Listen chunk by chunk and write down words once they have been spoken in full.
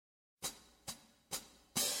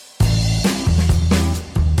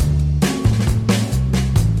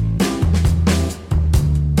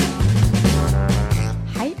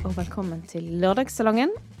velkommen til Lørdagssalongen,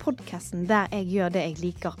 podcasten der jeg gjør det jeg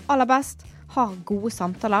liker aller best, har gode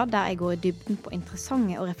samtaler der jeg går i dybden på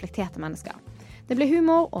interessante og reflekterte mennesker. Det blir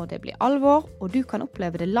humor, og det blir alvor, og du kan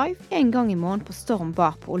oppleve det live en gang i måneden på Storm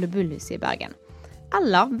Bar på Ole Bull-huset i Bergen.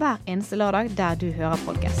 Eller hver eneste lørdag der du hører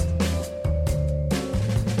podcast.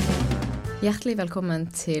 Hjertelig velkommen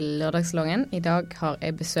til Lørdagssalongen. I dag har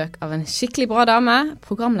jeg besøk av en skikkelig bra dame,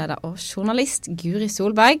 programleder og journalist Guri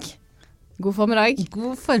Solberg. God formiddag.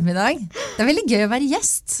 God formiddag. Det veldig gøy å være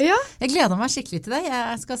gjest. Ja. Jeg gleder meg skikkelig til det.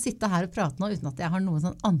 Jeg skal sitte her og prate nå uten at jeg har noe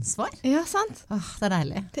sånn ansvar. Ja, sant. Det er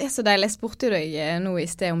deilig. Det er så deilig. Jeg spurte deg nå i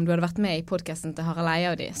sted om du hadde vært med i podcasten til Harald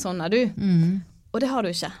Eia og de. Sånn er du. Og det har du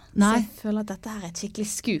ikke. Nei. Så jeg føler at dette her er et skikkelig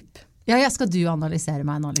skup. Ja, skal du analysere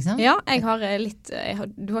meg nå, liksom? Ja, jeg har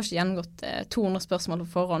du har ikke gjennomgått 200 spørsmål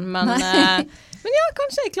på forhånd, men ja,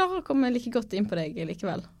 kanskje jeg klarer å komme like godt inn på deg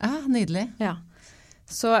likevel. Ja, nydelig. Ja.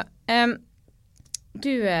 Så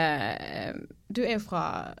du er jo fra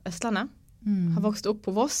Østlandet, har vokst opp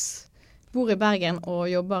på Voss, bor i Bergen og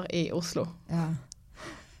jobber i Oslo. Ja.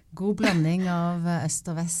 God blanding av øst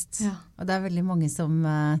og vest. Ja. Og det er veldig mange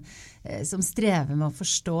som strever med å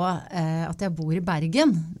forstå at jeg bor i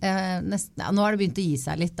Bergen. Nå har det begynt å gi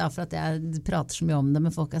seg litt da, for at jeg prater så mye om det,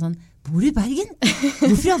 men folk er sånn, bor du i Bergen?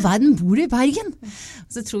 Hvorfor i all verden bor du i Bergen?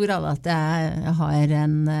 Så tror alle at jeg har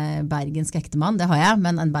en bergensk ektemann, det har jeg,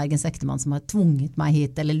 men en bergensk ektemann som har tvunget meg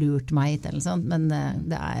hit, eller lurt meg hit, eller sånt. Men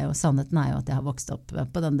sannheten er jo at jeg har vokst opp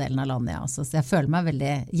på den delen av landet, også, så jeg føler meg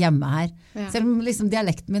veldig hjemme her. Ja. Selv om liksom,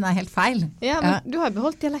 dialekten min er helt feil. Ja, men du har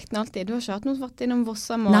beholdt dialekten alltid. Du har ikke hatt noe vært innom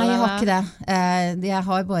Vossamål? Nei, jeg har ikke det. Jeg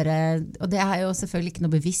har bare, og det er jo selvfølgelig ikke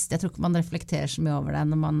noe bevisst. Jeg tror ikke man reflekterer så mye over det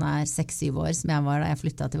når man er 6-7 år, som jeg var da jeg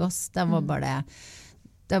flyttet til Voss. Det var bare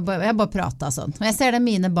jeg bare pratet sånn. Og jeg ser det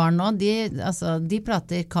mine barn nå, de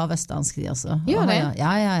prater kav østdansk de også. Gjør det?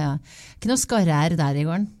 Ja. Ikke noe skarrær der i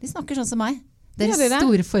gården. De snakker sånn som meg. Det er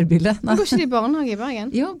store forbilde. Går ikke de i barnehage i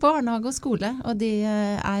Bergen? Jo, barnehage og skole, og de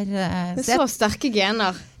det er så sterke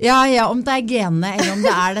gener. Ja, om det er genene, eller om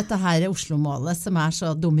det er dette her Oslo-målet som er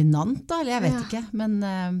så dominant, da, eller jeg vet ikke, men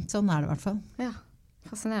sånn er det i hvert fall. Ja,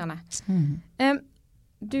 fascinerende.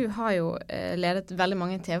 Du har jo ledet veldig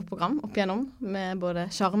mange TV-program opp igjennom, med både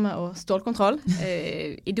Charme og Stålkontroll,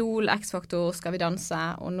 Idol, X-Faktor, Skal vi danse,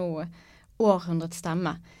 og nå Århundrets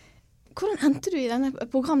stemme. Hvordan endte du i denne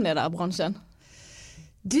programlederbransjen?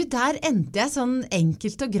 Du, der endte jeg sånn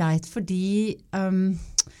enkelt og greit, fordi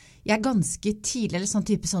jeg ganske tidlig, eller sånn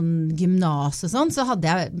type sånn gymnas og sånn, så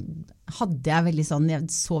hadde jeg veldig sånn, jeg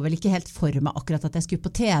så vel ikke helt for meg akkurat at jeg skulle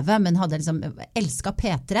på TV, men hadde liksom elsket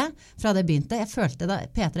P3 fra det begynte. Jeg følte da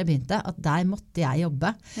P3 begynte at der måtte jeg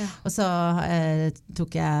jobbe. Ja. Og så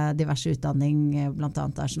tok jeg diverse utdanning, blant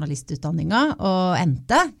annet journalistutdanninga, og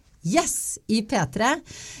endte i P3.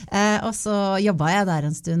 Og så jobbet jeg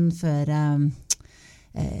der en stund før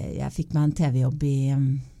jeg fikk meg en TV-jobb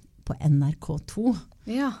på NRK2.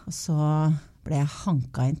 Ja. Og så ble jeg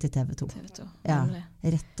hanka inn til TV2. Ja,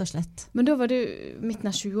 rett og slett. Men da var du midten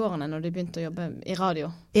av 20-årene når du begynte å jobbe i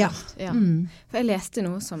radio? Ja. For jeg leste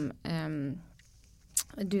noe som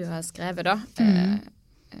du har skrevet da,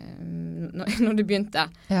 når du begynte.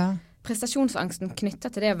 Ja. Prestasjonsangsten knyttet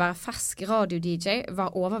til det å være fersk radio-DJ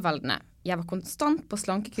var overveldende. Jeg var konstant på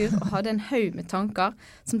slankekur og hadde en haug med tanker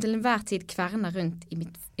som til enhver tid kverner rundt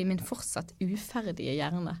i min fortsatt uferdige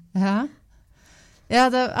hjerne. Ja,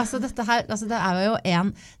 dette her, det er jo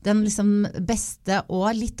den liksom beste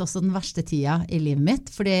og litt også den verste tida i livet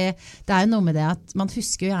mitt, fordi det er jo noe med det at man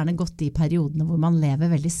husker jo gjerne godt de periodene hvor man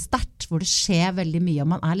lever veldig sterkt, hvor det skjer veldig mye,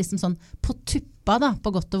 og man er liksom sånn på tuppa da, på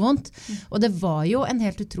godt og vondt. Og det var jo en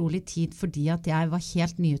helt utrolig tid fordi at jeg var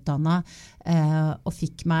helt nyutdannet og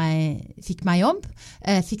fikk meg jobb.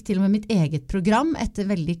 Fikk til og med mitt eget program etter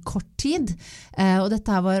veldig kort tid. Og dette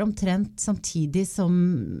her var omtrent samtidig som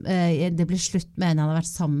det ble slutt med en jeg hadde vært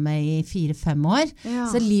sammen med i 4-5 år. Ja.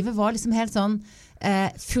 Så livet var liksom helt sånn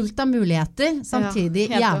fullt av muligheter, samtidig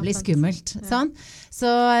jævlig skummelt. Ja. Sånn.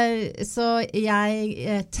 Så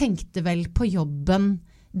jeg tenkte vel på jobben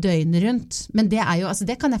døgnet rundt, men det er jo,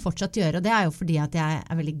 det kan jeg fortsatt gjøre, og det er jo fordi at jeg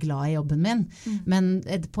er veldig glad i jobben min, men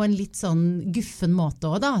på en litt sånn guffen måte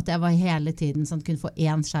også da, at jeg var hele tiden sånn, kunne få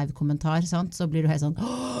en skeiv kommentar, sant? Så blir du helt sånn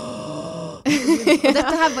og dette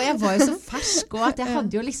her, jeg var jo så fersk og at jeg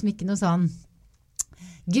hadde jo liksom ikke noe sånn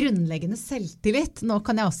grunnleggende selvtillit. Nå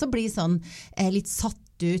kan jeg også bli sånn litt satt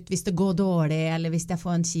ut hvis det går dårlig, eller hvis jeg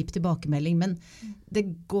får en kjip tilbakemelding, men det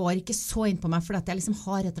går ikke så inn på meg, for at jeg liksom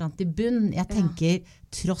har et eller annet i bunn. Jeg tenker,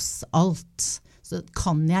 tross alt, så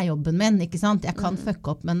kan jeg jobben min, ikke sant? Jeg kan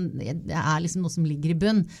fucke opp, men det er liksom noe som ligger i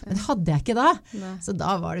bunn. Men det hadde jeg ikke da. Så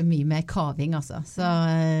da var det mye mer kaving, altså. Så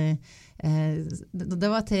det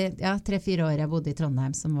var 3-4 år jeg bodde i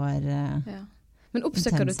Trondheim som var Men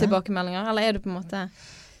oppsøker du tilbakemeldinger, eller er du på en måte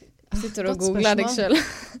sitter du og Godt googler deg spørsmål. selv?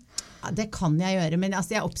 Ja, det kan jeg gjøre, men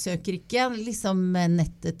altså, jeg oppsøker ikke liksom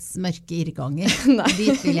nettets mørke irrganger.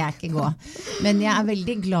 Dit vil jeg ikke gå. Men jeg er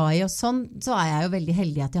veldig glad i, og sånn, så er jeg jo veldig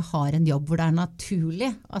heldig at jeg har en jobb hvor det er naturlig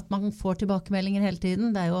at man får tilbakemeldinger hele tiden.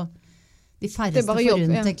 Det er jo de færreste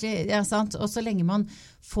forunt, egentlig. Ja, sant? Og så lenge man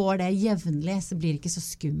får det jevnlig, så blir det ikke så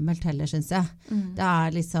skummelt heller, synes jeg. Det er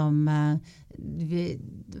liksom,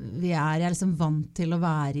 jeg er liksom vant til å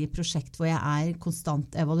være i prosjekt hvor jeg er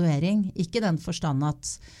konstant evaluering. Ikke den forstand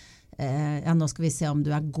at nå skal vi se om du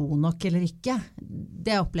er god nok eller ikke.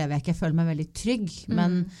 Det opplever jeg ikke, jeg føler meg veldig trygg,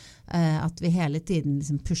 men at vi hele tiden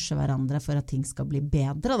liksom pusher hverandre for at ting skal bli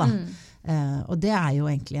bedre da. Og det er jo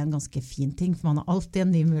egentlig en ganske fin ting, for man har alltid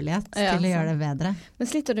en ny mulighet til å gjøre det bedre. Men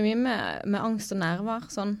sliter du mye med angst og nerver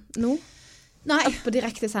sånn nå? Nei. På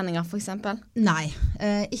direkte sendinger for eksempel? Nei,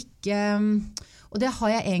 ikke, og det har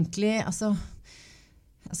jeg egentlig, altså,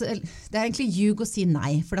 det er egentlig ljug å si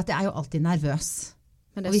nei, for jeg er jo alltid nervøs.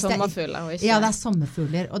 Men det er sommerfugler og ikke... Ja, det er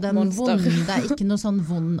sommerfugler, og det er ikke noe sånn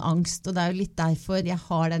vond angst, og det er jo litt derfor jeg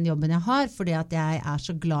har den jobben jeg har, fordi at jeg er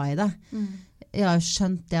så glad i det. Jeg har jo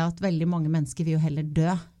skjønt det at veldig mange mennesker vil jo heller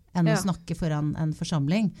dø enn å snakke foran en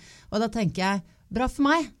forsamling. Og da tenker jeg, bra for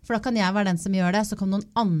meg, for da kan jeg være den som gjør det, så kan noen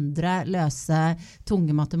andre løse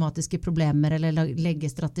tunge matematiske problemer, eller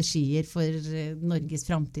legge strategier for Norges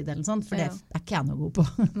fremtid, eller sånt, for det er ikke jeg noe god på.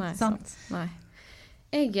 Nei, sant. Nei.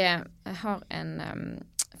 Jeg har en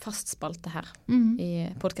fast spalte her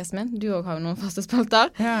i podcasten min. Du også har jo noen faste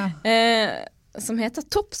spalter. Som heter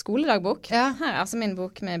Topp skoledagbok. Her er altså min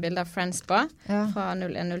bok med bilder av Friends på, fra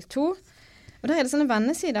 0102. Og der er det sånne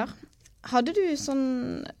vennesider. Hadde du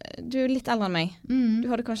sånn, du er litt eldre enn meg,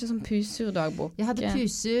 du hadde kanskje sånn Pusur-dagbok? Jeg hadde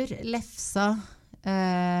Pusur, Lefsa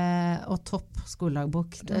og Topp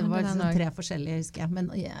skoledagbok. Det var sånn 3 forskjellige, husker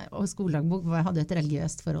jeg. Og skoledagbok, jeg hadde et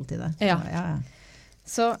religiøst forhold til det.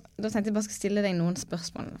 Så da tenkte jeg bare skal stille deg noen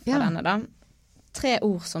spørsmål fra denne da. 3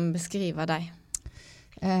 ord som beskriver deg.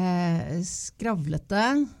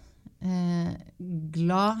 Skravlete,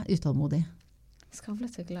 glad, utålmodig.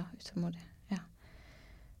 Skravlete, glad, utålmodig, ja.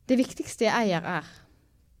 Det viktigste jeg eier er?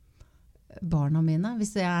 Barna mine,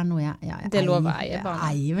 hvis det er noe jeg det lover jeg eier barna.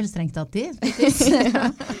 Jeg eier vel strengt tatt de.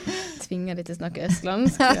 Tvinger de til å snakke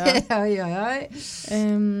østlandsk.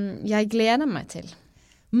 Jeg gleder meg til.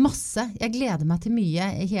 Masse. Jeg gleder meg til mye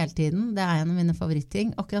hele tiden. Det er en av mine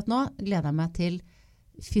favoritting. Akkurat nå gleder jeg meg til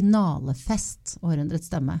finalefest, Århundrets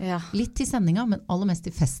stemme. Litt til sendinga, men aller mest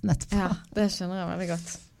til festen etterpå. Ja, det skjønner jeg veldig godt.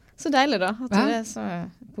 Så deilig da, at du er så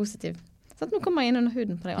positiv. Så at nå kommer jeg inn under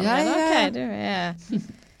huden på deg allerede. Ok, du er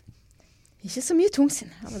ikke så mye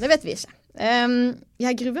tungsinn. Det vet vi ikke.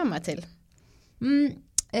 Jeg gruer meg til.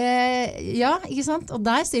 Ja, ikke sant? Og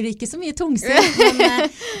der sier du ikke så mye tungsinn, men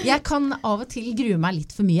jeg kan av og til grue meg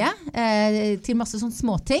litt for mye til masse sånne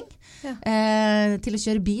småting. Til å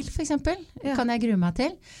kjøre bil for eksempel, kan jeg grue meg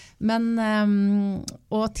til. Men,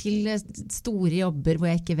 og til store jobber hvor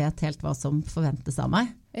jeg ikke vet helt hva som forventes av meg.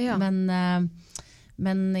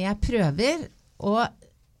 Men jeg prøver å,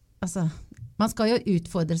 altså, man skal jo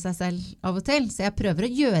utfordre seg selv av og til, så jeg prøver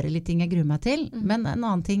å gjøre litt ting jeg gruer meg til, men en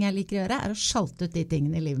annen ting jeg liker å gjøre er å sjalte ut de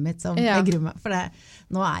tingene i livet mitt som jeg gruer meg, for nå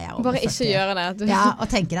er jeg over 40. Bare ikke gjøre det. Ja, og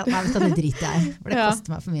tenker at nei, vet du, det driter jeg, for det koster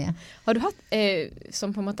meg for mye. Har du hatt, som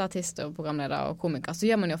på en måte artist og programleder og komiker, så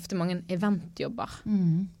gjør man jo ofte mange eventjobber,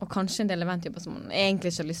 og kanskje en del eventjobber som man egentlig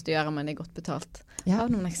ikke har lyst til å gjøre, men det er godt betalt. Har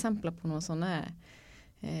du noen eksempler på noen sånne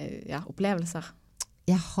opplevelser?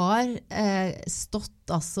 Jeg har stått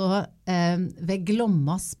altså ved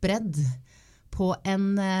Glomma spredd på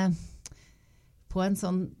en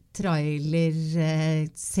sånn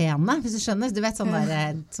trailerscene, hvis du skjønner. Du vet sånn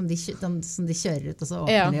der som de kjører ut, og så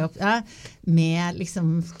åpner de opp. Med liksom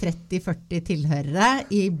 30-40 tilhørere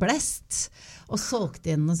i blest, og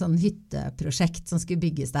solgte inn en sånn hytteprosjekt som skulle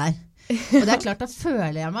bygges der. Og det er klart, da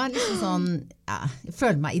føler jeg meg liksom sånn, jeg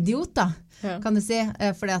føler meg idiot da, kan du si,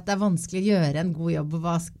 fordi at det er vanskelig å gjøre en god jobb, og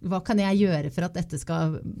hva kan jeg gjøre for at dette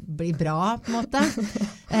skal bli bra, på en måte?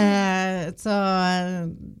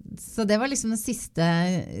 Så det var liksom det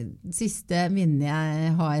siste minnet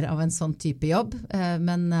jeg har av en sånn type jobb,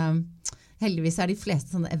 men heldigvis er de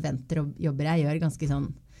fleste sånne eventjobber jeg gjør ganske sånn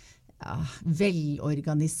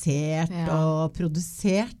velorganisert og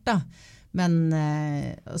produsert da. Men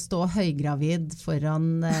å stå høygravid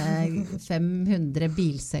foran 500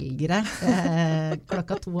 bilselgere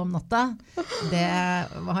klokka 2 om natta, det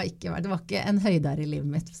var ikke en høydere i livet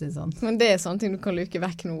mitt, for å si det sånn. Men det sånne ting du kan luke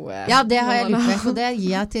vekk nå? Ja, det har jeg luket vekk, og det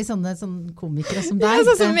gir jeg til sånne komikere som deg. Ja,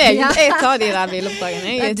 sånn som meg. Jeg tar de der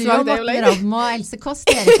biloppdagene. Du og Morten Ramm og Else Kåss,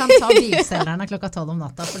 dere kan ta bilselgerne klokka 12 om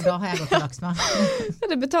natta, for da har jeg gått til laks med. Ja,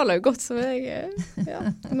 det betaler jo godt, så jeg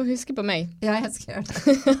må huske på meg. Ja, jeg skal gjøre det.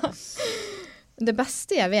 Det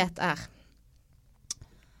beste jeg vet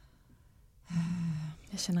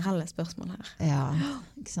det generelle spørsmål her. Ja,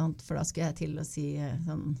 ikke sant? For da skal jeg til å si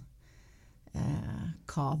sånn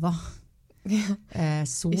cava,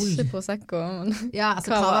 sol. Ikke prosecco, men ja,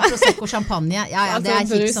 altså cava, prosecco, champagne. Ja, det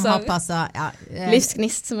hikk som har passet. Ja,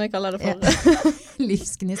 livsgnist, som jeg kaller det for. Ja.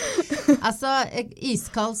 Livsgnist. Altså,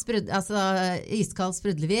 iskald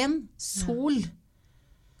sprudlevin, sol.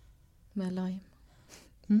 Med lime.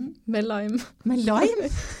 Med lime?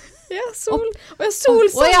 Ja, sol. Sol,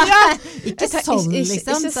 ja. Ikke sol,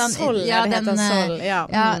 liksom. Ikke sol, ja, det heter sol. Ja.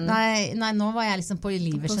 Nei, nå var jeg liksom på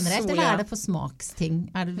livet generelt, eller er det for smaksting?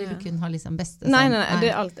 Vil du kun ha liksom beste? Nei,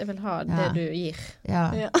 det er alt. Jeg vil ha det du gir. Ja.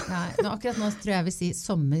 Nei, men akkurat nå tror jeg vil si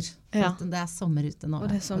sommer. For det er sommer ute nå, og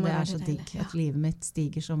det er så digg at livet mitt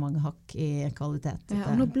stiger så mange hakk i kvalitet.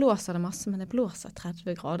 Ja, og nå blåser det masse, men det blåser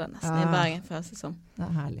 30 grader nesten i Bergen, føles det som. Det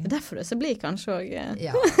er herlig. Derfor det så blir kanskje også...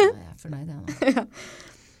 Ja, jeg er fornøyd igjen. Ja.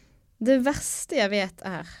 Det verste jeg vet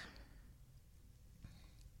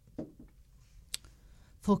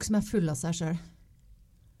folk som er fulle av seg selv.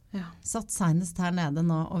 Ja. Satt senest her nede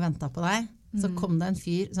nå og ventet på deg, så kom det en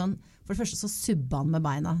fyr sånn, for det første så subba han med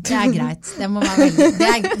beina. Det er greit, det må være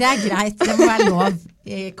det er greit, det må være lov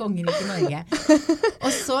i kongeriket Norge. Og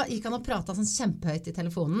så gikk han og pratet sånn kjempehøyt i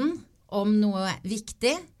telefonen om noe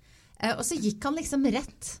viktig, og så gikk han liksom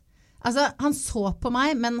rett. Altså, han så på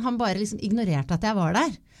meg, men han bare liksom ignorerte at jeg var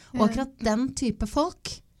der. Og akkurat den type folk,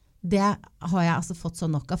 det har jeg altså fått så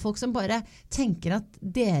nok av. Folk som bare tenker at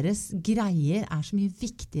deres greier er så mye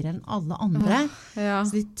viktigere enn alle andre. Ja.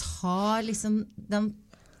 Så de tar liksom den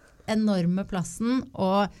enorme plassen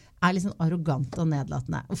og er liksom arrogant og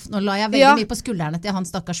nedlatende. Uff, nå la jeg veldig mye på skuldrene til han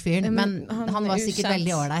stakkars fyren, men han var sikkert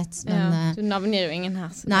veldig ordentlig. Men, du navner jo ingen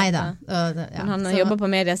her. Neida. Men han jobber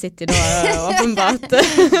på Media City da, åpenbart.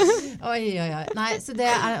 Oi. Nei, så det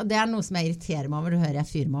er noe som jeg irriterer meg over. Du hører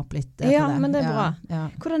jeg fyrer meg opp litt på det. Ja, men det er bra. Ja.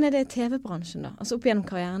 Hvordan er det i TV-bransjen da? Altså opp gjennom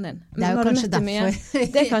karrieren din? Det er jo kanskje derfor.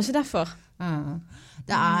 Det er kanskje derfor.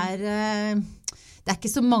 Det er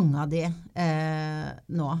ikke så mange av de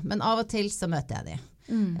nå, men av og til så møter jeg de.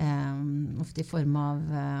 Ofte i form av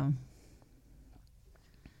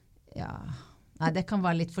nei, det kan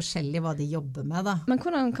være litt forskjellig hva de jobber med da. Men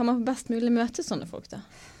hvordan kan man best mulig møte sånne folk da?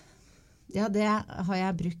 Ja, det har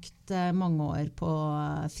jeg brukt mange år på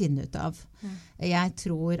å finne ut av. Jeg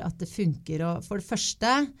tror at det funker, og for det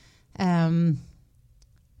første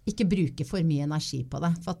ikke bruke for mye energi på det,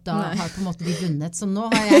 for at da har på en måte de vunnet. Så nå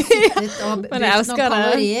har jeg sittet og brukt noen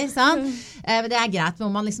kalorier, sant? Det er greit,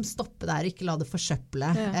 men man liksom stopper der og ikke la det forsøple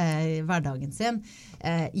hverdagen sin.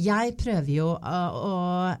 Jeg prøver jo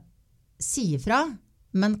å si ifra,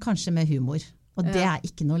 men kanskje med humor. Og det er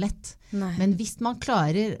ikke noe lett. Nei. Men hvis man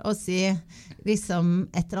klarer å si liksom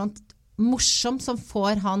et eller annet morsomt som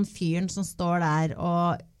får han fyren som står der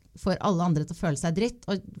og får alle andre til å føle seg dritt,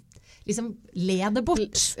 og liksom le det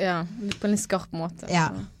bort. Ja, på en litt skarp måte. Ja.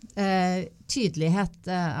 Tydelighet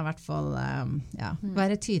er i hvert fall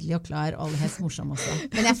være tydelig og klar, og helst morsom også.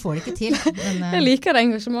 Men jeg får det ikke til. Men, jeg liker det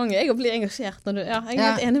engasjementet. Jeg blir engasjert når jeg er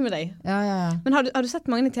helt enig med deg. Ja. Men har du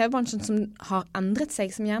sett mange i TV-bransjen som har endret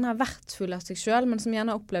seg, som gjerne har vært full av seg selv, men som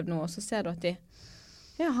gjerne har opplevd noe, og så ser du at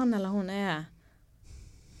han eller hun er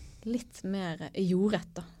litt mer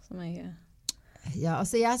jordrett da, som jeg... Ja,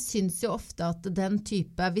 altså jeg synes jo ofte at den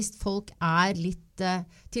type, hvis folk er litt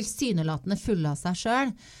tilsynelatende fulle av seg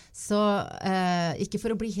selv, så ikke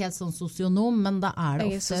for å bli helt sånn sosionom, men da er det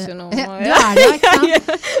ofte... Jeg er sosionom. Du er det, ikke sant?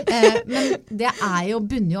 Men det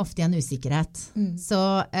bunner jo ofte i en usikkerhet. Så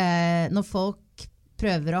når folk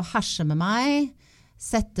prøver å herse med meg,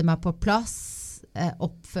 sette meg på plass,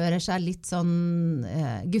 oppfører seg litt sånn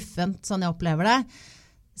guffent, sånn jeg opplever det,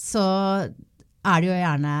 så er det jo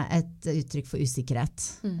gjerne et uttrykk for usikkerhet.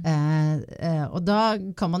 Og da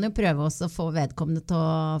kan man jo prøve også å få vedkommende til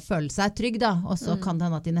å føle seg trygg da, og så kan det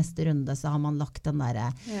hende at i neste runde så har man lagt den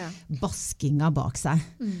der baskinga bak seg.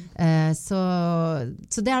 Så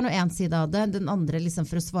det er nå en side av det. Den andre, liksom,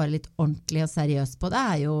 for å svare litt ordentlig og seriøst på det,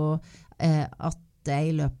 er jo at det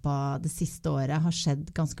i løpet av det siste året har skjedd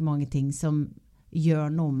ganske mange ting som gjør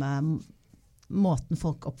noe med måten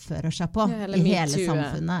folk oppfører seg på i hele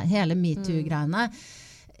samfunnet, hele MeToo-greiene.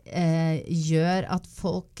 gjør at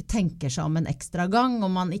folk tenker seg om en ekstra gang, og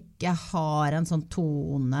man ikke har en sånn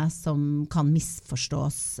tone som kan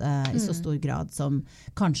misforstås i så stor grad som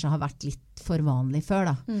kanskje har vært litt for vanlig før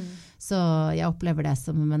da. Så jeg opplever det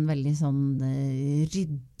som en veldig sånn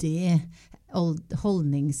ryddig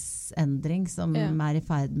holdningsendring som er i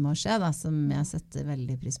ferd med å skje da, som jeg setter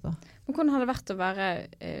veldig pris på. Men hvordan har det vært å være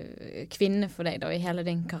kvinne for deg da, i hele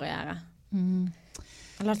din karriere?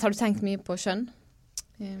 Eller har du tenkt mye på kjønn?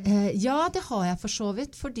 Ja, det har jeg for så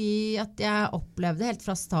vidt, fordi at jeg opplevde helt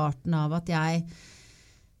fra starten av at jeg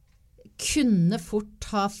kunne fort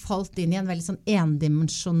ha falt inn i en veldig sånn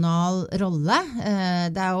endimensjonal rolle.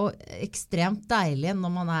 Det er jo ekstremt deilig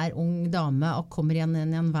når man er ung dame og kommer igjen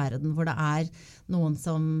inn i en verden hvor det er noen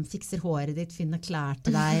som fikser håret ditt, finner klær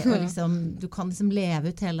til deg, og liksom, du kan liksom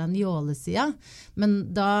leve ut hele den jålesida.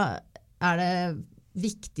 Men da er det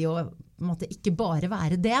viktig å på en måte ikke bare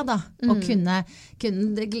være det da, og kunne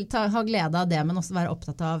ha glede av det, men også være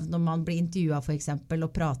opptatt av når man blir intervjuet for eksempel,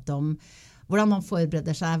 og prate om hvordan man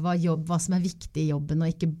forbereder seg, hva som er viktig i jobben, og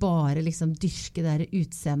ikke bare liksom dyrke det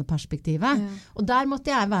utseendeperspektivet. Og der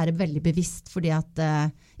måtte jeg være veldig bevisst, fordi at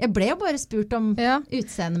jeg ble jo bare spurt om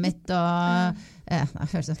utseendet mitt, og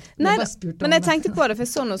men jeg tenkte på det, for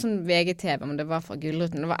jeg så noe sånn VGTV, om det var fra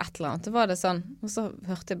Gullruten, det var et eller annet, det var det sånn, og så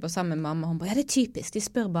hørte jeg på sammen med mamma, hun bare, ja, det er typisk, de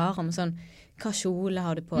spør bare om sånn, hva kjole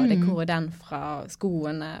har du på det, hvor er den fra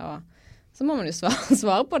skoene, og så må man jo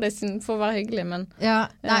svare på det for å være hyggelig, men...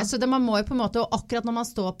 Nei, så det, man må jo på en måte, og akkurat når man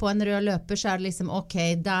står på en rød løper, så er det liksom, ok,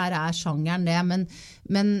 der er sjangeren det,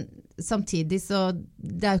 men samtidig så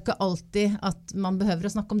det er jo ikke alltid at man behøver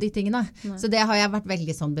å snakke om de tingene. Nei. Så det har jeg vært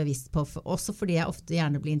veldig sånn bevisst på, også fordi jeg ofte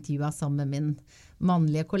gjerne blir intervjuet sammen med min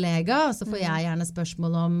mannlige kollega, og så får jeg gjerne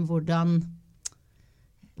spørsmål om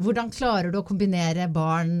hvordan klarer du å kombinere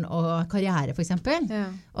barn og karriere for eksempel?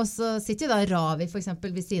 Og så sitter jo da Ravi for eksempel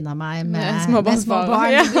ved siden av meg med små barn.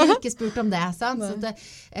 Jeg blir ikke spurt om det, sant? Så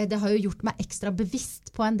det har jo gjort meg ekstra bevisst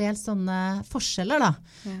på en del sånne forskjeller da.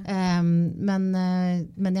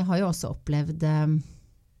 Men jeg har jo også opplevd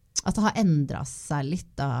at det har endret seg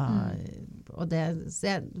litt da. Og det,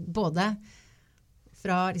 så både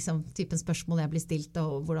fra liksom, typen spørsmål jeg blir stilt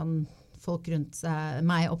og hvordan folk rundt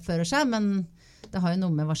meg oppfører seg, men det har jo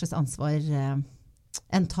noe med hva slags ansvar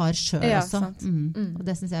en tar selv også. Og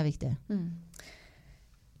det synes jeg er viktig.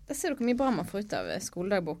 Da ser du hvor mye bra man får ut av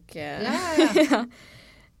skoledagbok.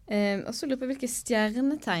 Og så lurer jeg på hvilke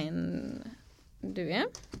stjernetegn du er.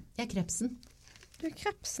 Jeg er krepsen. Du er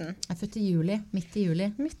krepsen. Jeg er født i juli, midt i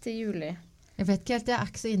juli. Midt i juli. Jeg vet ikke helt, jeg er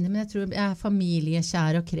ikke så inne, men jeg tror jeg er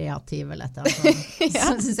familiekjær og kreativ eller et eller annet. Så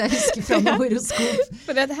synes jeg husker fra med horoskop.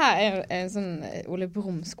 For dette her er jo en sånn Ole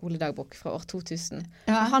Brumm skoledagbok fra år 2000.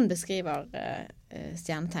 Og han beskriver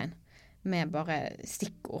stjernetegn med bare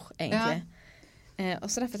stikkord, egentlig. Og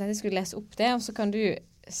så derfor tenkte jeg skulle lese opp det, og så kan du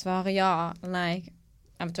svare ja, nei,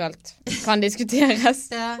 eventuelt kan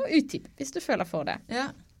diskuteres, og utdype hvis du føler for det.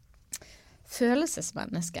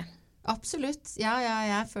 Følelsesmenneske. Absolutt, jeg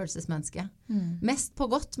er følelsesmenneske. Mest på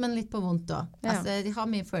godt, men litt på vondt også. Altså, de har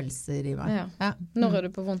mye følelser i meg. Når er du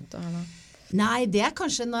på vondt da? Eller? Nei, det er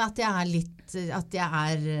kanskje når at jeg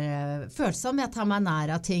er følsom. Jeg tar meg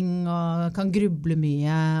nær av ting og kan gruble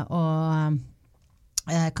mye. Og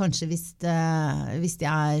kanskje hvis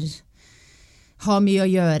jeg har mye å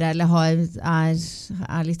gjøre eller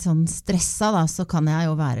er litt sånn stresset, da, så kan jeg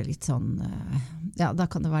jo være litt sånn... da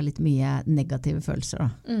kan det være litt mye negative følelser da.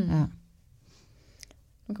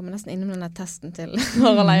 Nå kommer nesten innom denne testen til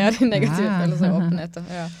Harald Eia, de negative følelser og åpenhet.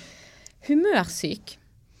 Humørsyk?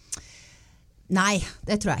 Nei,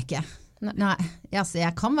 det tror jeg ikke. Nei. Altså,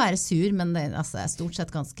 jeg kan være sur, men det er stort sett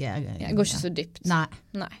ganske... Jeg går ikke så dypt. Nei.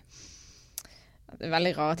 Det er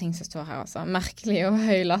veldig rare ting som står her, altså. Merkelig og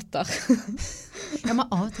høy latter. Ja, men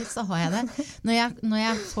av og til så har jeg det. Når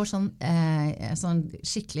jeg får sånn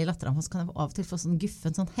skikkelig latteranfall, så kan jeg av og til få sånn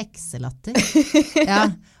guffen, sånn hekselatter. Ja,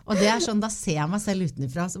 og det er sånn, da ser jeg meg selv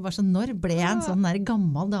utenfra, så bare sånn, når ble jeg en sånn der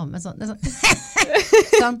gammel dame?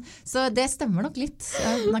 Sånn. Så det stemmer nok litt.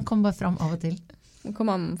 Den kommer bare fram av og til.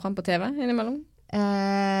 Kommer han fram på TV innimellom?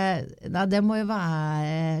 Nei, det må jo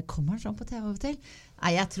være... Kommer han fram på TV av og til?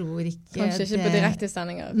 Nei, jeg tror ikke... Kanskje ikke på direkte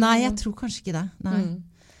sendinger? Nei, jeg tror kanskje ikke det. Nei.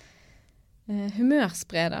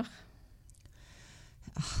 Humørspreder?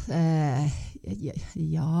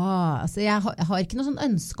 Altså jeg har ikke noe sånn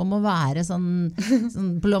ønske om å være sånn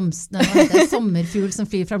blomstende, sommerfugl som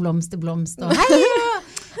flyr fra blomst til blomst, og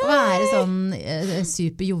å være sånn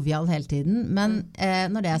superjovial hele tiden. Men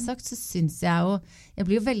når det er sagt, så synes jeg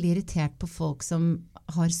blir jo veldig irritert på folk som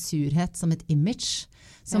har surhet som et image.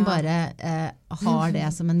 som bare har det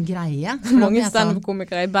som en greie. Mange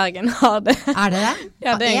stand-up-komikere i Bergen har det. Er det det?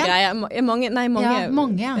 Ja, det en greie. Mange.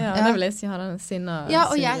 Ja. Ja, det vil jeg si har den sinne. Ja,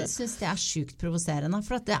 og jeg synes det sykt provoserende,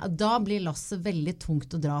 for at da blir lasset veldig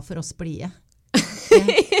tungt å dra for oss blie.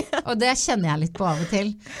 Og det kjenner jeg litt på av og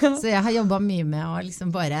til. Så jeg har jobbet mye med å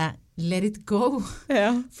liksom bare let it go.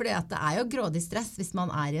 Fordi at det jo grådig stress hvis man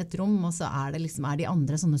i et rom, og så det liksom, de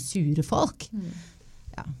andre sånne sure folk.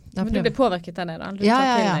 Ja, men du blir påvirket av det da? Du ja.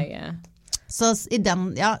 Deg, så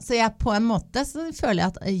så jeg på en måte så føler jeg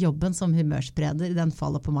at jobben som humørspreder, den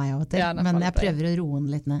faller på meg av og til. Ja, men jeg prøver å roe den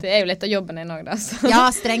litt ned. Det jo litt av jobben din også da. Så. Ja,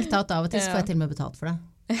 strengt tatt av og til så får jeg til og med betalt for det.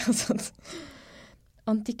 Ja, sånn.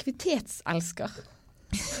 Antikvitetselsker.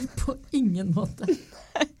 På ingen måte.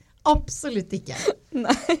 Absolutt ikke.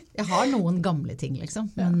 Nei. Jeg har noen gamle ting,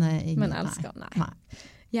 liksom. Men elsker, nei.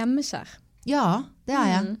 Hjemmeskjær. Ja, det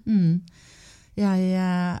jeg.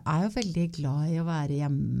 Jeg jo veldig glad i å være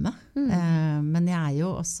hjemme. Men jeg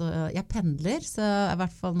jo også, jeg pendler, så i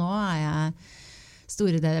hvert fall nå jeg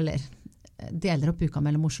store deler opp uka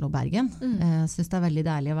mellom Oslo og Bergen. Jeg synes det veldig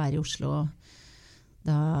deilig å være i Oslo.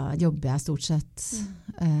 Da jobber jeg stort sett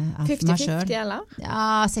for meg selv. 50-50 eller?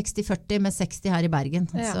 Ja, 60-40 med 60 her i Bergen.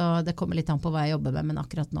 Ja. Så det kommer litt an på hva jeg jobber med, men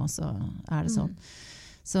akkurat nå så det sånn.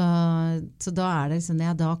 Så da det liksom, når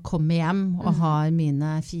jeg da kommer hjem og har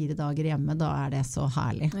mine 4 dager hjemme, da det så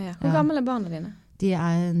herlig. Ja. Hvor gamle barna dine? De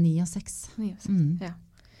 9 og 6. 9 og 6, ja.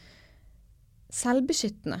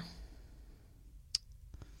 Selvbeskyttende.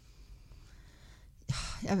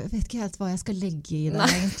 Jeg vet ikke helt hva jeg skal legge i det,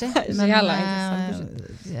 egentlig. Men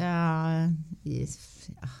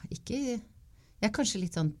ikke... Jeg kanskje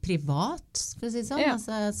litt sånn privat, for å si det sånn. Ja.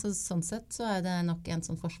 Altså, sånn sett så det nok en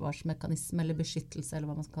sånn forsvarsmekanisme eller beskyttelse, eller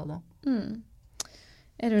hva man skal kalle det.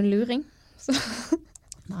 Du en luring?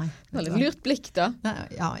 Nei. Det var litt lurt blikk da.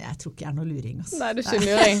 Ja, jeg tror ikke jeg noe luring. Altså. Nei, du ikke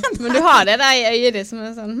luring. Men du har det der i øyet ditt som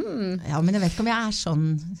sånn, Ja, men jeg vet ikke om jeg sånn...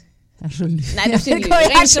 Jeg så luring. Nei, du ikke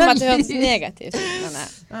luring, som at det høres negativt.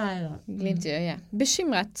 Glimt i øyet.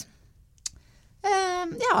 Bekymret?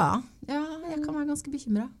 Ja, jeg kan være ganske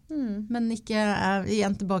bekymret. Men ikke,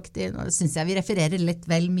 igjen tilbake til, nå synes jeg vi refererer litt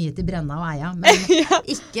vel mye til Brenna og Eia, men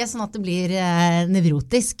ikke sånn at det blir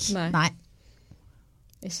nevrotisk. Nei.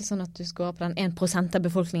 Ikke sånn at du scorer på den 1% av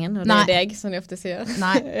befolkningen, og det deg, som de ofte sier.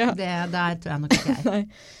 Nei, der tror jeg nok ikke jeg. Nei.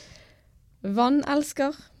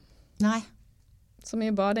 Vannelsker? Nei. Så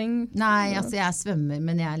mye bading? Nei, altså jeg svømmer,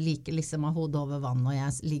 men jeg liker liksom å ha hodet over vann, og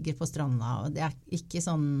jeg ligger på stranda, og det ikke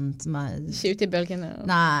sånn som Ikke ute i bølgene?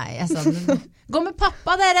 Nei, jeg sånn, gå med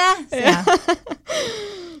pappa dere!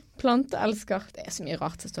 Planteelsker, det så mye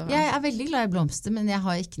rart det står her. Jeg veldig glad i blomster, men jeg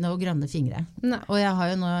har ikke noe grønne fingre. Nei. Og jeg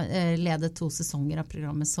har jo nå ledet 2 sesonger av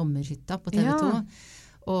programmet Sommerhytta på TV 2.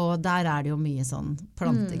 Og der det jo mye sånn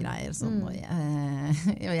plantegreier og sånn, og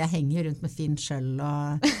jeg henger jo rundt med Finn selv,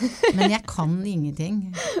 men jeg kan ingenting.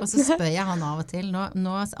 Og så spør jeg han av og til,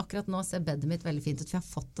 akkurat nå ser bedet mitt veldig fint ut, for jeg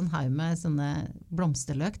har fått en haug med sånne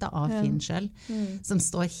blomsterløk da, av Finn selv, som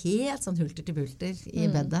står helt sånn hulter til bulter i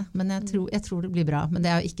bedet. Men jeg tror det blir bra, men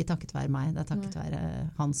det jo ikke takket være meg, det takket være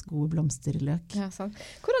hans gode blomsterløk. Ja, sant.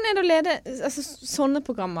 Hvordan det å lede altså, sånne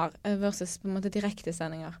programmer versus på en måte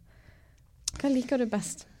direktesendinger? Hva liker du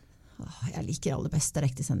best? Jeg liker aller best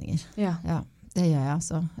direktesendinger. Ja, det gjør jeg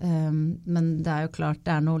altså. Men det jo klart,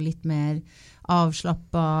 det noe litt mer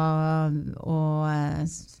avslappet, og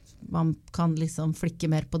man kan liksom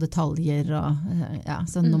flikke mer på detaljer.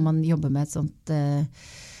 Så når man jobber med et sånt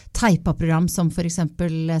teipa-program som for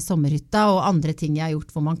eksempel Sommerhytta, og andre ting jeg har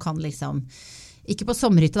gjort hvor man kan liksom... Ikke på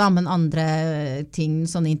Sommerhytta da, men andre ting,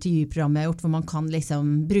 sånne intervjuprogram jeg har gjort, hvor man kan liksom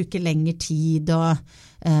bruke lengre tid, og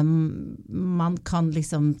man kan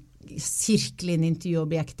liksom sirkle inn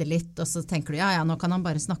intervjuobjektet litt, og så tenker du, nå kan han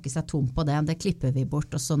bare snakke seg tom på det klipper vi bort,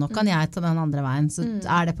 og så nå kan jeg ta den andre veien. Så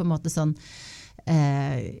det på en måte sånn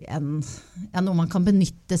noe man kan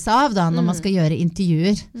benytte seg av da, når man skal gjøre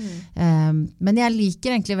intervjuer. Men jeg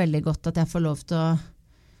liker egentlig veldig godt at jeg får lov til å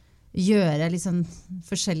gjøre liksom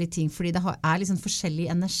forskjellige ting, fordi det liksom forskjellig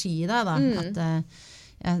energi i det da. At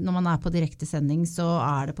når man på direktesending så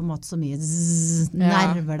det på en måte så mye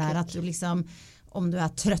nerver der, at du liksom, om du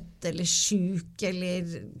trøtt eller syk eller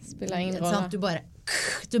spiller ingen rolle.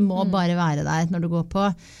 Du må bare være der når du går på.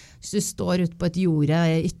 Hvis du står ute på et jorde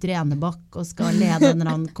i Ytre Enebakk og skal lede en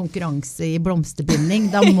eller annen konkurranse i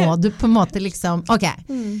blomsterbinding, da må du på en måte liksom, ok,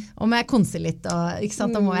 og må jeg konse litt, og, ikke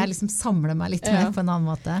sant? Da må jeg liksom samle meg litt mer på en annen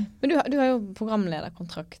måte. Men du har jo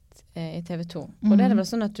programlederkontrakt i TV 2, og det vel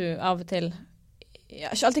sånn at du av og til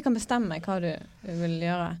ikke alltid kan bestemme hva du vil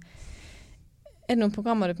gjøre. Det noen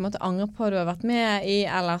programmer du på en måte angrer på du har vært med i,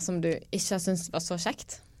 eller som du ikke har syntes var så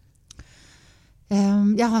kjekt?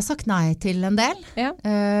 Jeg har sagt nei til en del, Ja.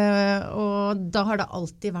 og da har det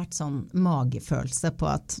alltid vært sånn magefølelse på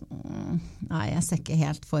at nei, jeg ser ikke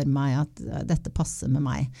helt for meg at dette passer med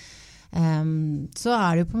meg. Så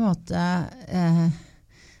det jo på en måte,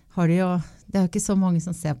 det jo ikke så mange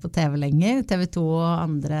som ser på TV lenger. TV 2 og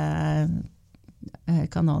andre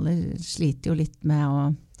kanaler sliter jo litt med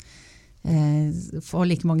å få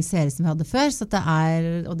like mange serier som vi hadde før, så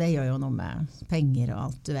og det gjør jo noe med penger og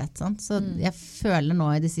alt du vet, sant? Så jeg føler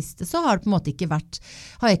nå i det siste, så har det på en måte ikke vært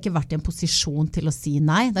i en posisjon til å si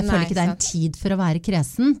nei. Jeg føler ikke det en tid for å være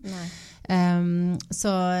kresen.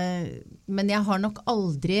 Men jeg har nok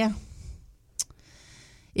aldri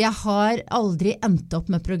endt opp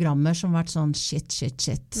med programmer som har vært sånn shit.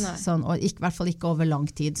 Sånn, og i hvert fall ikke over lang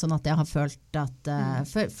tid, sånn at jeg har følt at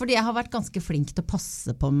fordi jeg har vært ganske flink til å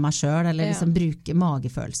passe på meg selv, eller liksom bruke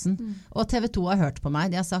magefølelsen. Og TV 2 har hørt på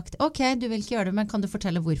meg, de har sagt ok, du vil ikke gjøre det, men kan du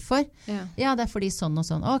fortelle hvorfor? Ja, det fordi sånn og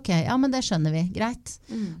sånn. Ok, ja, men det skjønner vi, greit.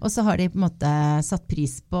 Og så har de på en måte satt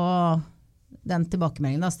pris på den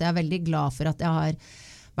tilbakemeldingen, så jeg veldig glad for at jeg har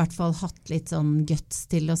i hvert fall hatt litt sånn guts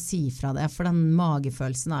til å si fra det, for den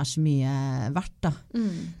magefølelsen så mye verdt da.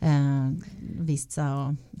 Vist seg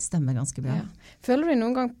å stemme ganske bra. Ja. Føler du deg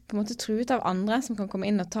noen gang på en måte truet av andre som kan komme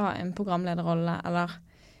inn og ta en programlederrolle, eller?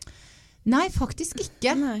 Nei, faktisk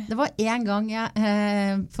ikke. Nei. Det var en gang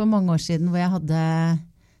for mange år siden hvor jeg hadde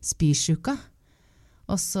spysjuka,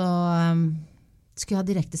 og så skulle jeg ha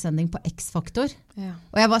direktesending på X-Faktor. Ja.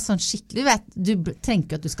 Og jeg var sånn skikkelig, du trenger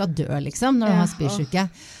ikke at du skal dø liksom, når du har spysjuke.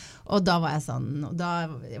 Og da var jeg sånn, og da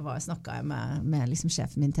snakket jeg med liksom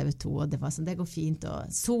sjefen min TV 2, og det var sånn, det går fint,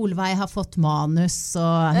 og Solveig har fått manus,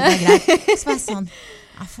 og det greit. Så var jeg sånn,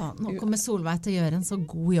 faen, nå kommer Solveig til å gjøre en så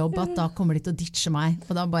god jobb, at da kommer de til å ditche meg.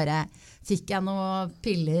 Og da bare fikk jeg noen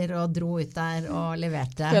piller, og dro ut der, og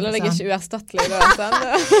leverte. Føler deg ikke uerstattelig da? Sånn.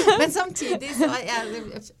 Men samtidig, så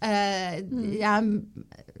jeg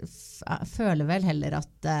føler vel heller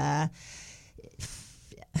at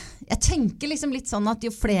jeg tenker liksom litt sånn at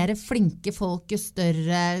jo flere flinke folk, jo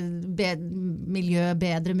større miljø,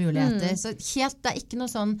 bedre muligheter. Så helt, det ikke noe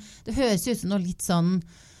sånn, det høres ut som noe litt sånn,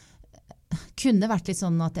 kunne vært litt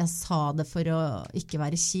sånn at jeg sa det for å ikke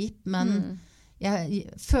være kjip, men jeg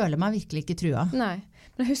føler meg virkelig ikke trua. Nei,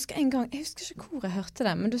 men jeg husker en gang, jeg husker ikke hvor jeg hørte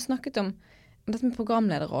det, men du snakket om dette med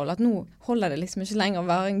programlederrolle, at nå holder det liksom ikke lenger å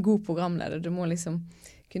være en god programleder, du må liksom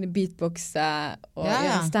kunne beatboxe og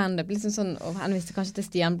gjøre stand-up, liksom sånn, og han visste kanskje til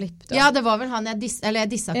Stian Blipp da. Ja, det var vel han, jeg dissa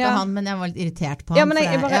ikke han, men jeg var litt irritert på han. Ja, men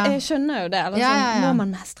jeg skjønner jo det, eller sånn, må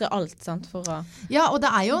man mestre alt, sant, for å... Ja, og det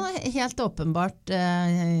jo helt åpenbart,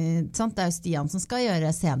 sant, det jo Stian som skal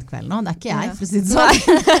gjøre senkvelden nå, det ikke jeg, for å si det sånn.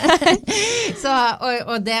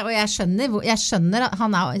 Og jeg skjønner at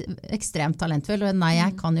han ekstremt talentfull, og nei,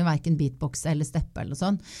 jeg kan jo hverken beatboxe eller steppe eller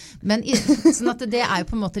sånn, men sånn at det jo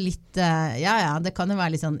på en måte litt, det kan jo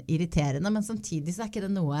være litt sånn irriterende, men samtidig så ikke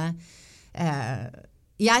det noe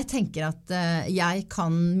jeg tenker at jeg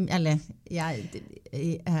kan, eller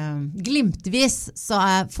glimtvis så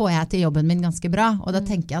får jeg til jobben min ganske bra, og da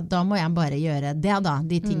tenker jeg at da må jeg bare gjøre det da,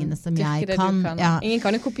 de tingene som jeg kan. Ja. Ingen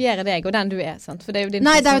kan jo kopiere deg og den du sant? For det jo din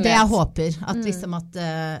Nei, det jo det jeg håper, at, liksom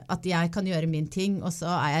at jeg kan gjøre min ting, og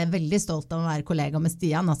så jeg veldig stolt av å være kollega med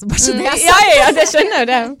Stian, altså bare så det jeg sagt. Ja, det skjønner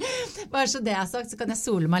jeg det. Bare så det jeg sagt, så kan jeg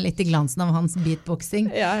sole meg litt i glansen av hans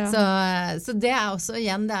beatboxing. Så det også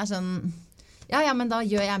igjen, det sånn ja, men da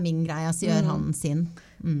gjør jeg min greie, så gjør han sin.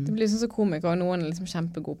 Det blir sånn så komiker, og noen liksom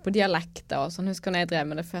kjempegod på dialekter og sånn. Husker når jeg drev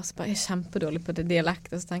med det før, så bare jeg kjempedårlig på det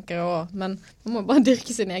dialekter, så tenker jeg men man må bare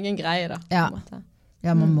dyrke sin egen greie da. Ja,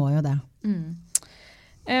 man må jo det.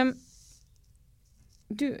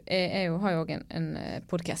 Du har jo også en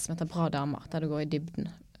podcast som heter Bra Damer, der du går i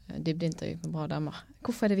dybdeintervju med bra damer.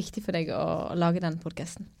 Hvorfor det viktig for deg å lage den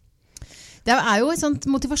podcasten? Det jo sånn,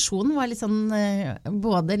 motivasjonen var litt sånn,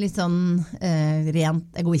 både litt sånn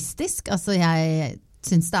rent egoistisk. Altså jeg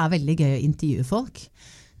synes det veldig gøy å intervjue folk.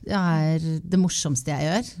 Det det morsomste jeg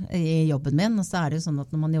gjør i jobben min, og så det jo sånn at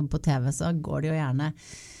når man jobber på TV, så går det jo gjerne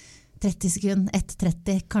 30 sekunder,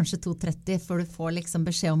 1:30, kanskje 2:30, før du får liksom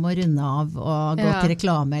beskjed om å runde av og gå til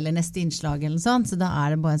reklame eller neste innslag eller sånn, så da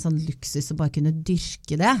det bare en sånn luksus å bare kunne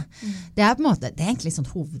dyrke det. Det på en måte, det egentlig sånn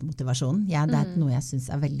hovedmotivasjonen. Det noe jeg synes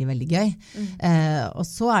veldig, veldig gøy. Og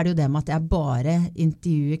så det jo det med at jeg bare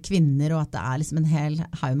intervjuer kvinner, og at det liksom en hel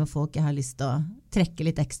haug med folk jeg har lyst til å trekke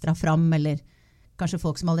litt ekstra fram, eller kanskje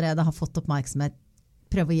folk som allerede har fått oppmerksomhet,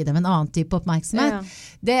 prøve å gi dem en annen type oppmerksomhet.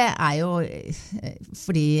 Det jo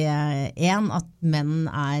fordi at menn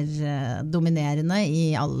dominerende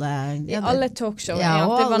i alle talkshow.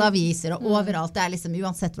 Og alle aviser og overalt. Det liksom,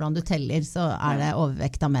 uansett hvordan du teller, så det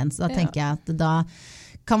overvekt av menn. Så da tenker jeg at da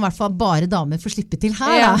kan I hvert fall bare damer få slippe til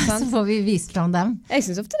her, Ja, da. sant. Så får vi vise frem dem. Jeg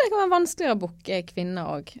synes ofte det kan være vanskeligere å booke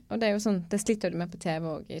kvinner også. Og det er jo sånn, det sliter du med på TV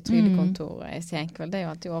også, I Trydekontor, I Senkveld. Det er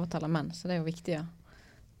jo alltid å overtale menn, så det er jo viktig å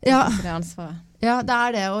Ja. få det ansvaret. Ja, det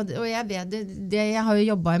det, og jeg vet jeg har jo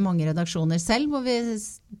jobbet I mange redaksjoner selv, hvor vi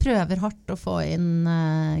prøver hardt å få inn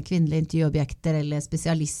kvinnelige intervjuobjekter, eller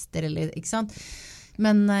spesialister, eller, ikke sant?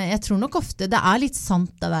 Men jeg tror nok ofte, det litt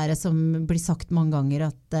sant det der som blir sagt mange ganger,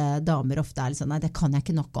 at damer ofte litt sånn, nei, det kan jeg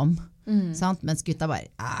ikke nok om. Sant? Mens gutta bare,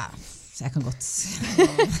 så jeg kan godt.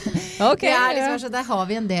 Ok, Det liksom, så der har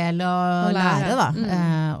vi en del å lære da.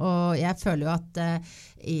 Og jeg føler jo at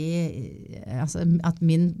at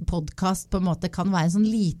min podcast på en måte kan være en sånn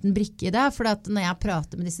liten brikke I det, for at når jeg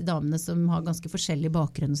prater med disse damene som har ganske forskjellig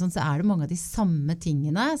bakgrunn og sånn, så det mange av de samme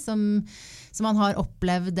tingene som man har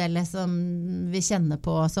opplevd eller som vi kjenner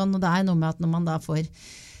på og sånn, og det noe med at når man da får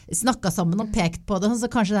snakket sammen og pekt på det, så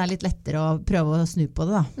kanskje det litt lettere å prøve å snu på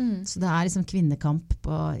det da. Så det liksom kvinnekamp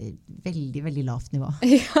på veldig, veldig lavt nivå.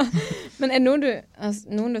 Ja, men det noen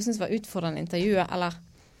du synes var utfordrende intervjuet, eller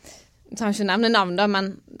jeg tar ikke nevne navn da,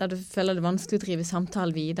 men der du føler det vanskelig å drive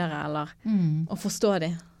samtalen videre, eller å forstå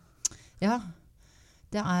det? Ja,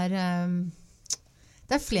 det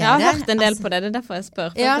flere. Jeg har hørt en del på det, det derfor jeg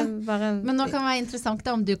spør. Ja, men nå kan det være interessant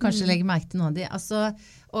da, om du kanskje legger merke til noen av de. Altså,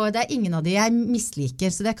 og det ingen av de jeg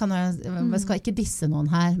misliker, så det kan jeg skal ikke disse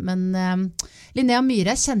noen her. Men Linnea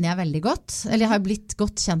Myhre kjenner jeg veldig godt. Eller jeg har blitt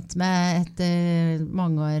godt kjent med etter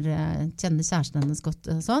mange år, kjenner kjæresten hennes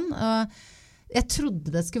godt og sånn. Og jeg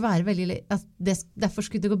trodde det skulle være veldig, at derfor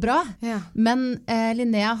skulle det gå bra. Ja. Men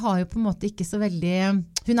Linnea har jo på en måte ikke så veldig,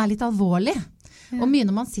 hun litt alvorlig. Og mye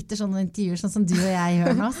når man sitter sånn og intervjuer sånn som du og jeg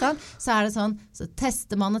gjør nå, så det sånn, så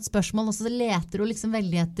tester man et spørsmål, og så leter hun liksom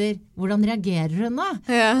veldig etter hvordan reagerer hun da?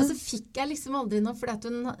 Ja. Og så fikk jeg liksom aldri noe, fordi at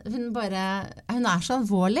hun så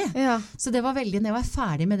alvorlig. Ja. Så det var veldig, når jeg var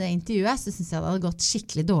ferdig med det intervjuet, så synes jeg det hadde gått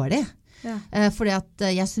skikkelig dårlig. Ja. Fordi at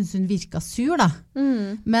jeg synes hun virket sur da.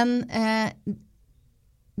 Men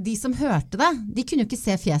de som hørte det, de kunne jo ikke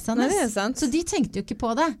se fjeset hennes. Nei, det sant. Så de tenkte jo ikke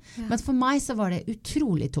på det. Ja. Men for meg så var det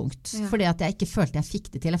utrolig tungt, fordi at jeg ikke følte jeg fikk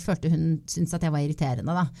det til. Jeg følte hun syntes at jeg var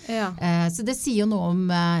irriterende da. Ja. Så det sier jo noe om,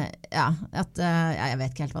 jeg vet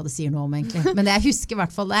ikke helt hva det sier noe om egentlig, men jeg husker I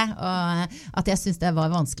hvert fall det, og at jeg synes det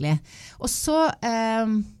var vanskelig. Og så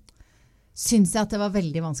synes jeg at det var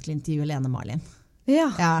veldig vanskelig å intervjue Lene Marlin.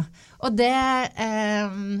 Ja. Ja, og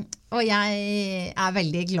og jeg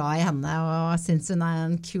veldig glad I henne og synes hun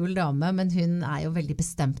en kul dame, men hun jo veldig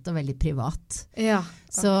bestemt og veldig privat. Ja.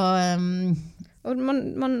 Så og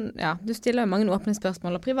du stiller jo mange åpne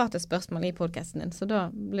spørsmål og private spørsmål I podcasten din, så da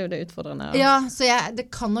blir det utfordrende. Ja, så det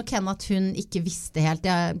kan nok hende at hun ikke visste helt.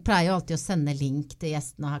 Jeg pleier jo alltid å sende link til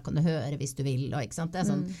gjestene, her kan du høre hvis du vil, og ikke sant? Det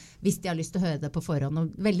sånn, hvis de har lyst til å høre det på forhånd,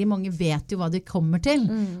 og veldig mange vet jo hva de kommer til,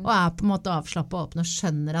 og på en måte avslappet og åpne og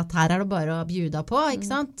skjønner at her det bare å bjuda på, ikke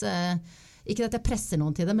sant? Ikke at jeg presser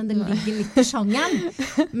noen til det, men det ligger litt I sjangeren.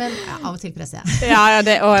 Men av og til presser jeg. Ja,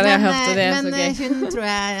 det har jeg hørt, og det så gøy. Men hun tror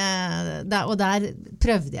jeg, og der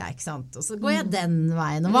prøvde jeg, ikke sant? Og så går jeg den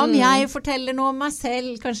veien. Og hva om jeg forteller noe om meg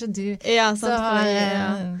selv, kanskje du? Ja,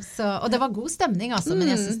 sant. Og det var god stemning, altså,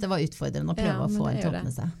 men jeg synes det var utfordrende å prøve å få en til å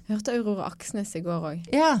åpne seg. Jeg hørte Aurora Aksnes I går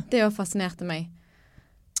også. Ja. Det jo fascinerte meg.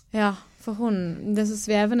 Ja, for hun, det så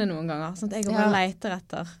svevende noen ganger, sånn at jeg bare leter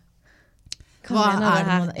etter hva mener du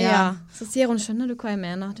her? Ja. Så sier hun, skjønner du hva jeg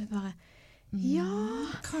mener? Du bare, ja,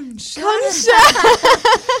 kanskje.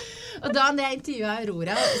 Og da jeg intervjuet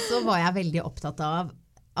Aurora, så var jeg veldig opptatt av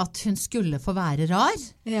at hun skulle få være rar,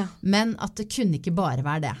 men at det kunne ikke bare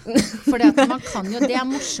være det. For det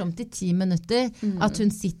morsomt I 10 minutter at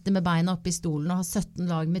hun sitter med beina oppe I stolen og har 17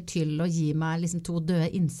 lag med tyll og gir meg liksom 2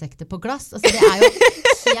 døde insekter på glass. Altså det jo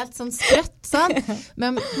helt sånn sprøtt, sånn.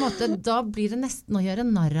 Men på en måte, da blir det nesten å gjøre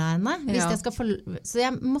narr av henne. Hvis jeg skal så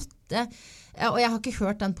jeg måtte, og jeg har ikke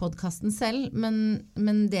hørt den podcasten selv,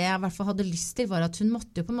 men det jeg I hvert fall hadde lyst til var at hun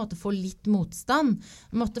måtte jo på en måte få litt motstand.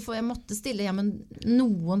 Jeg måtte stille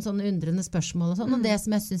noen sånne undrende spørsmål og sånn, og det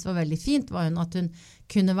som jeg synes var veldig fint var jo at hun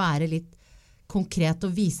kunne være litt konkret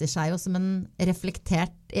og viser seg jo som en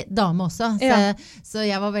reflektert dame også. Så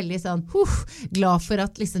jeg var veldig sånn, glad for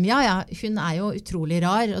at liksom, hun jo utrolig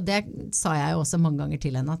rar, og det sa jeg jo også mange ganger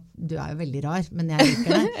til henne, at du jo veldig rar, men jeg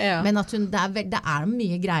liker det. Men at det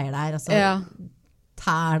mye greier der, altså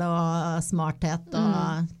tæl og smarthet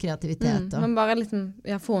og kreativitet. Men bare liksom,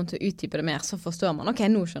 få henne til å utdype det mer, så forstår man, ok,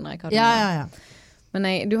 nå skjønner jeg hva du mener. Men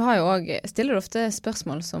du har jo også, stiller du ofte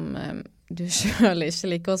spørsmål som du selv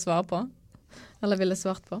ikke liker å svare på? Eller ville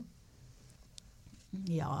svart på?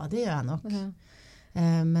 Ja, det gjør jeg nok.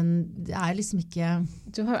 Men det liksom ikke...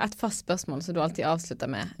 Du har jo et fast spørsmål som du alltid avslutter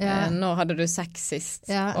med. Ja. Når hadde du sex sist?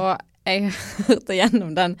 Ja. Og jeg hørte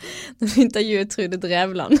gjennom den når du intervjuet Trude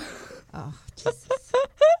Drevland. Jesus.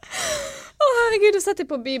 Herregud, jeg satt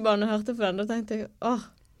på Bybanen og hørte på den, da tenkte jeg,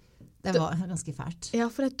 Det var ganske fælt. Ja,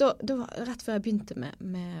 for da var rett før jeg begynte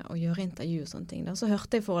med å gjøre intervju og sånne ting, da, så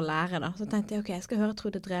hørte jeg for å lære da. Så tenkte jeg, ok, jeg skal høre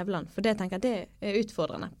Trude Drevland, for det tenker jeg, det er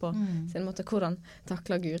utfordrende på sin måte. Hvordan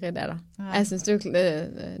takler Guri det da? Ja. Jeg synes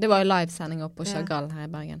det var jo livesending oppe på Chagall her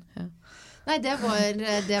i Bergen. Ja. Nei, det var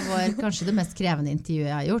kanskje det mest krevende intervjuet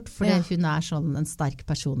jeg har gjort, fordi hun sånn en sterk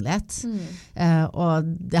personlighet. Og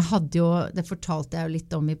det fortalte jeg jo litt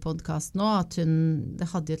om i podcasten nå, at det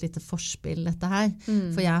hadde jo et lite forspill dette her.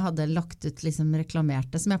 For jeg hadde lagt ut, liksom reklamert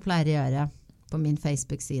det, som jeg pleier å gjøre på min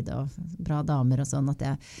Facebook-side, og bra damer og sånn,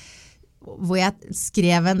 hvor jeg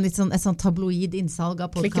skrev et sånn tabloid innsalg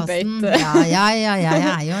av podcasten. Ja, jeg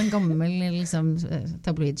er jo en gammel liksom,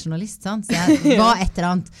 tabloidjournalist, sant? Så hva et eller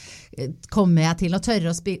annet kommer jeg til å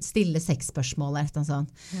tørre å stille 6 spørsmål eller et eller annet sånt.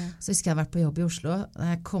 Ja. Så husker jeg vært på jobb i Oslo. Da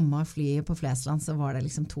jeg kom av flyet på Flesland, så var det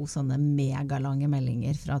liksom 2 sånne megalange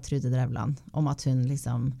meldinger fra Trude Drevland om at hun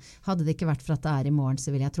liksom, hadde det ikke vært for at det i morgen,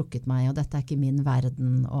 så ville jeg trukket meg, og dette ikke min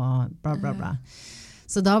verden, og bla bla bla.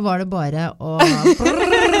 Så da var det bare å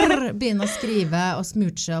begynne å skrive og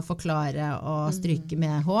smurche og forklare og stryke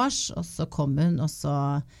med hårs, og så kom hun, og så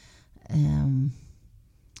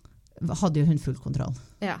hadde jo hun full kontroll.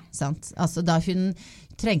 Ja. Sant? Altså da hun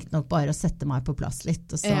trengte nok bare å sette meg på plass litt.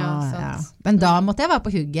 Og så, Men da måtte jeg være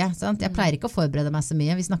på hugget. Sant? Jeg pleier ikke å forberede meg så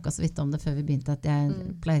mye. Vi snakket så vidt om det før vi begynte, at jeg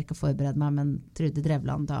pleier ikke å forberede meg, men Trude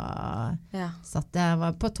Drevland, da satt jeg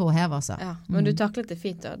var på tåhev, altså. Ja, men du taklet det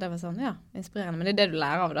fint, da. Det var sånn, inspirerende. Men det det du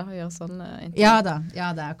lærer av, da, å gjøre sånn intervju. Ja da,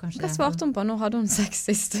 det kanskje det. Hva svarte hun på? Nå hadde hun sex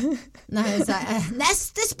sist. Nei, hun sa,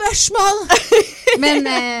 neste spørsmål! Men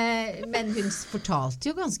hun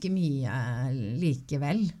fortalte jo ganske mye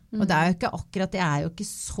likevel. Og det jo ikke akkurat, jeg jo ikke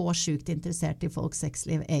så sjukt interessert i folks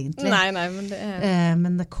sexliv egentlig. Nei, men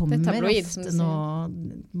men det kommer tabloid, ofte noe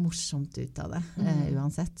morsomt ut av det,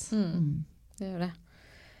 uansett. Det gjør det.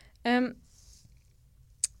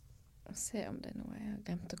 Se om det noe jeg har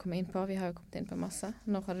glemt å komme inn på. Vi har jo kommet inn på masse.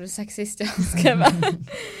 Når hadde du sex sist, skrevet?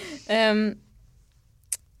 Jeg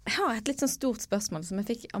har et litt sånn stort spørsmål som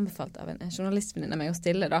jeg fikk anbefalt av en journalistvenninne meg å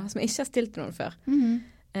stille, da, som jeg ikke har stilt til noen før.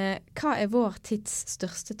 Hva vår tids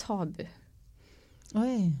største tabu?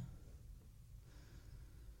 Oi.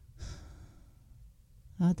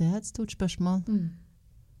 Ja, det et stort spørsmål.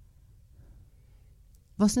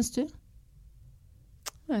 Hva synes du?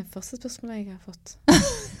 Det første spørsmålet jeg har fått.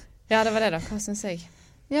 Ja, det var det da. Hva synes jeg?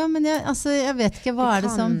 Ja, men jeg vet ikke, hva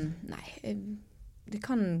det som... Nei, det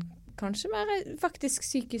kan kanskje være faktisk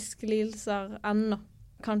psykiske lidelser ennå.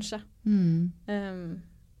 Kanskje.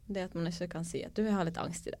 Det at man ikke kan si at du har litt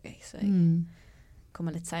angst i dag, så jeg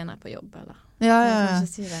kommer litt senere på jobb, eller? Ja,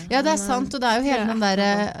 si det. Ja, det sant, og det jo hele den der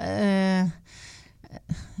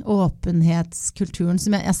åpenhetskulturen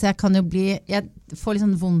som jeg kan jo bli, jeg får litt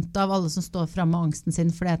sånn vondt av alle som står frem med angsten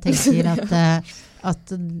sin, fordi jeg tenker at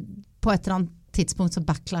på et eller annet tidspunkt så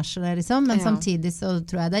backlasher det liksom, men samtidig så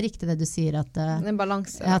tror jeg det riktig det du sier, at det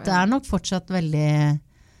balanse, at det nok fortsatt veldig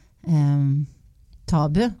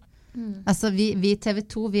tabu. Altså vi TV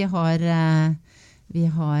 2, vi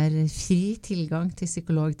har fri tilgang til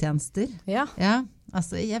psykologtjenester. Ja,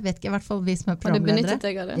 altså jeg vet ikke, i hvert fall vi som programledere. Har du benyttet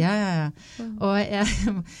deg av det? Ja. Og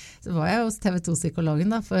så var jeg hos TV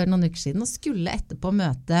 2-psykologen da, for noen uker siden, og skulle etterpå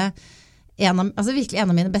møte virkelig en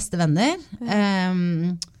av mine beste venner.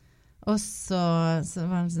 Og så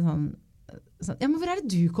var det sånn, ja, men hvor det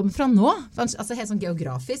du kommer fra nå? Altså helt sånn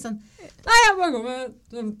geografisk. Sånn, nei, jeg bare går med...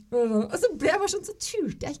 Og så ble jeg bare sånn, så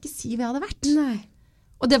turte jeg ikke si hvor jeg hadde vært. Nei.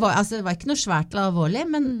 Og det var ikke noe svært eller alvorlig,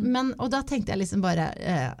 og da tenkte jeg liksom bare,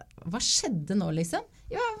 hva skjedde nå liksom?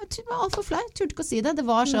 Ja, jeg var alt for flau, turte ikke å si det. Det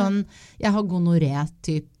var sånn, jeg har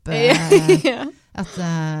gonoré-type, at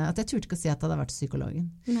jeg turte ikke å si at jeg hadde vært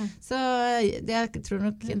psykologen. Nei. Så jeg tror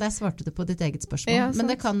nok, der svarte du på ditt eget spørsmål,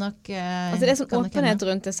 men det kan nok... altså det sånn åpenhet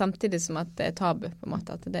rundt det, samtidig som at det tabu, på en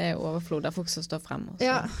måte, at det overflod av folk som står frem. Også.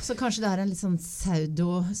 Ja, så kanskje det en litt sånn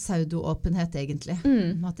pseudo-åpenhet egentlig,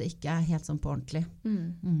 at det ikke helt sånn på ordentlig.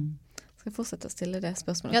 Skal jeg fortsette å stille det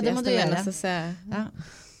spørsmålet? Ja, det må du gjøre. Ja.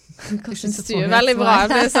 Hva synes du veldig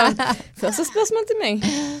bra? Det ble sånn, første spørsmål til meg.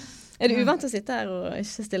 Det uvant å sitte her og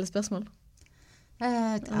ikke stille spørsmål?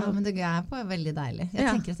 Ja, men det bare veldig deilig.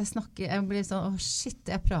 Jeg tenker at jeg blir sånn, shit,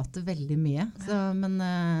 jeg prater veldig mye. Så,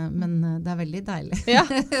 men det veldig deilig. Ja,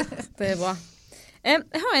 det bra. Jeg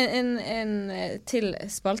har en til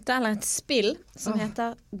spalte, eller et spill, som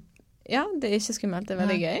heter Ja, det er ikke skummelt, det er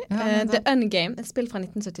veldig gøy. Ja, The Ungame, et spill fra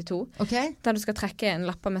 1972. Okay. Der du skal trekke en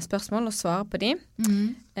lapper med spørsmål og svare på de.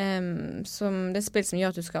 Som det er et spill som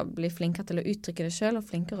gjør at du skal bli flinkere til å uttrykke det selv og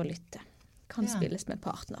flinkere å lytte. Kan spilles med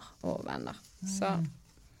partner og venner. Så.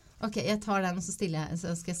 Ok, jeg tar den og så stiller jeg, så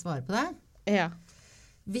skal jeg svare på det. Ja.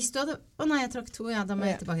 Hvis du hadde, nei, jeg trakk 2, ja, da må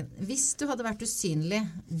jeg tilbake. Hvis du hadde vært usynlig,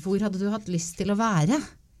 hvor hadde du hatt lyst til å være?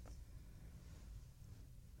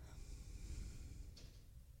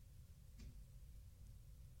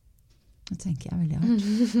 Det tenker jeg veldig hardt.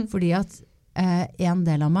 Fordi at en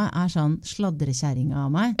del av meg er sånn sladrekjæring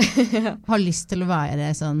av meg. Har lyst til å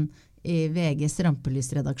være sånn i VGs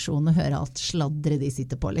rampelysredaksjon og høre alt sladre de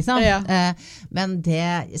sitter på, liksom. Ja. Men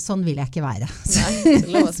sånn vil jeg ikke være. Nei,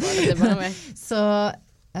 det lov å svare det bare meg. Så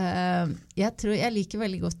jeg tror jeg liker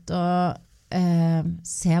veldig godt å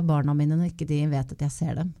se barna mine når ikke de vet at jeg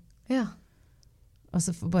ser dem. Ja. Og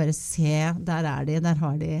så får bare se, der er de, der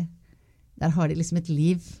har de liksom et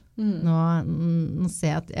liv. Nå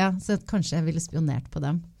ser jeg at, så kanskje jeg ville spionert på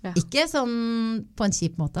dem. Ja. Ikke sånn på en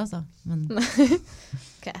kjip måte, altså. Men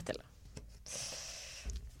okay,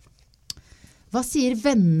 hva sier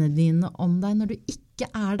vennene dine om deg når du ikke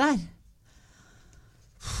er der?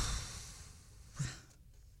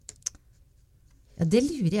 Ja, det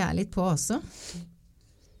lurer jeg litt på også.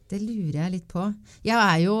 De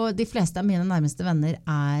fleste av mine nærmeste venner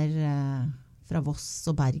fra Voss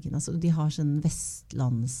og Bergen. Altså, de har sånn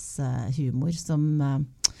vestlandshumor som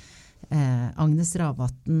Agnes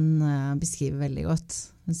Ravatn beskriver veldig godt.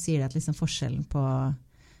 Hun sier at liksom forskjellen på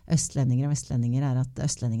østlendinger og vestlendinger er at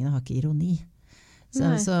østlendingene har ikke ironi.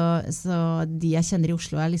 Så de jeg kjenner i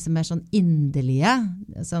Oslo er liksom mer sånn inderlige,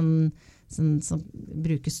 som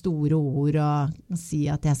bruker store ord og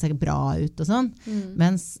sier at jeg ser bra ut og sånn.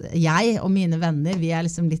 Mens jeg og mine venner, vi er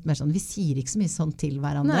liksom litt mer sånn, vi sier ikke så mye sånn til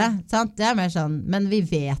hverandre. Sant? Det er mer sånn, men vi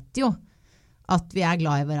vet jo at vi er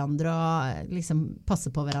glad i hverandre og liksom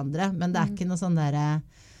passer på hverandre. Men det er ikke noe sånn der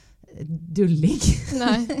dulling.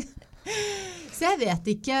 Nei. Så jeg vet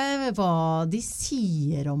ikke hva de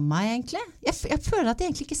sier om meg egentlig. Jeg føler at de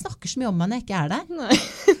egentlig ikke snakker så mye om meg når jeg ikke er der. Nei,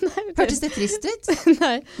 hørtes det trist ut?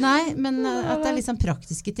 Nei, men at det er litt sånn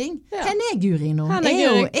praktiske ting. Ja. Hvor er Guri nå?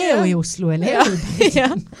 Er hun i Oslo, eller? Ja.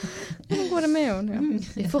 Nå går det med henne. Ja.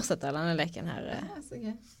 Vi fortsetter denne leken her. Ja, så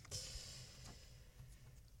gøy.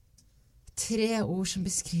 3 ord som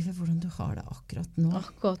beskriver hvordan du har det akkurat nå.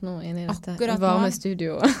 Akkurat nå, inne i dette varme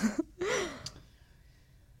studioet.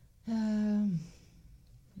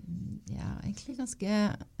 Ja, egentlig ganske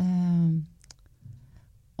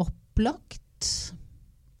opplagt.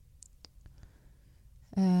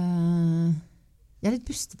 Jeg er litt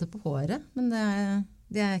bustete på håret, men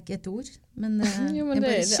det er ikke et ord. Men, jo, men jeg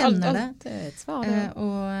bare kjenner det. Det er et svar, det.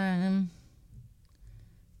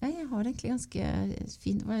 Jeg har det egentlig ganske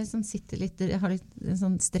fint. Jeg har litt en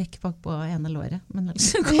sånn strekk bak på ene låret. Men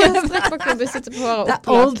strekk bak på bustete på håret,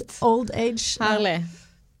 opplagt. Det er old age. Herlig.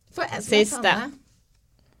 Siste.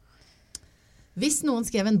 Hvis noen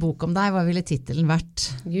skrev en bok om deg, hva ville titelen vært?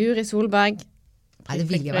 Guri Solberg. Nei, det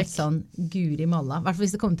ville jo vært sånn Guri Malla. I hvert fall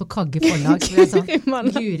hvis det kom på Kagge forlag. Så sånn,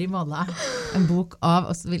 Guri Malla. En bok av,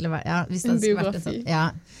 og så ville det vært, ja, hvis det hadde vært en sånn, ja.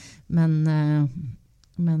 Men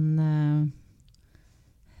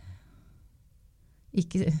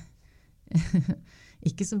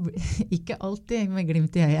ikke alltid med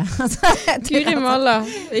glimt i øyet. Guri Malla,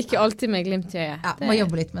 ikke alltid med glimt i øyet. Ja, må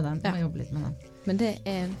jobbe litt med den. Ja. Men det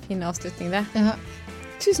er en fin avslutning, det. Ja.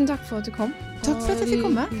 Tusen takk for at du kom. Takk for at jeg fikk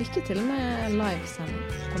komme. Lykke til med livesending.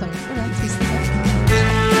 Takk for det. Tusen takk.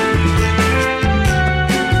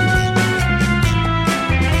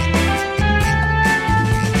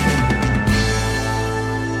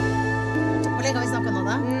 Hvor lenge har vi snakket nå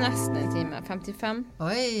da? Nesten en time. 55.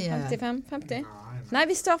 Oi. 50. Nei,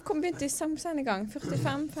 vi begynte i samme gang.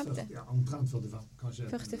 45-50. Ja, omtrent 45. Kanskje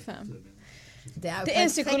 45. Det er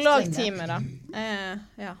en psykologtime da.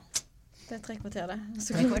 Ja. Det er 3 kvarter det.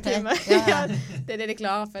 Psykologtime. Ja. Det er det de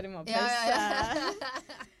klarer før de må ha pause. Ja.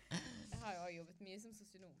 Jeg har jo jobbet mye som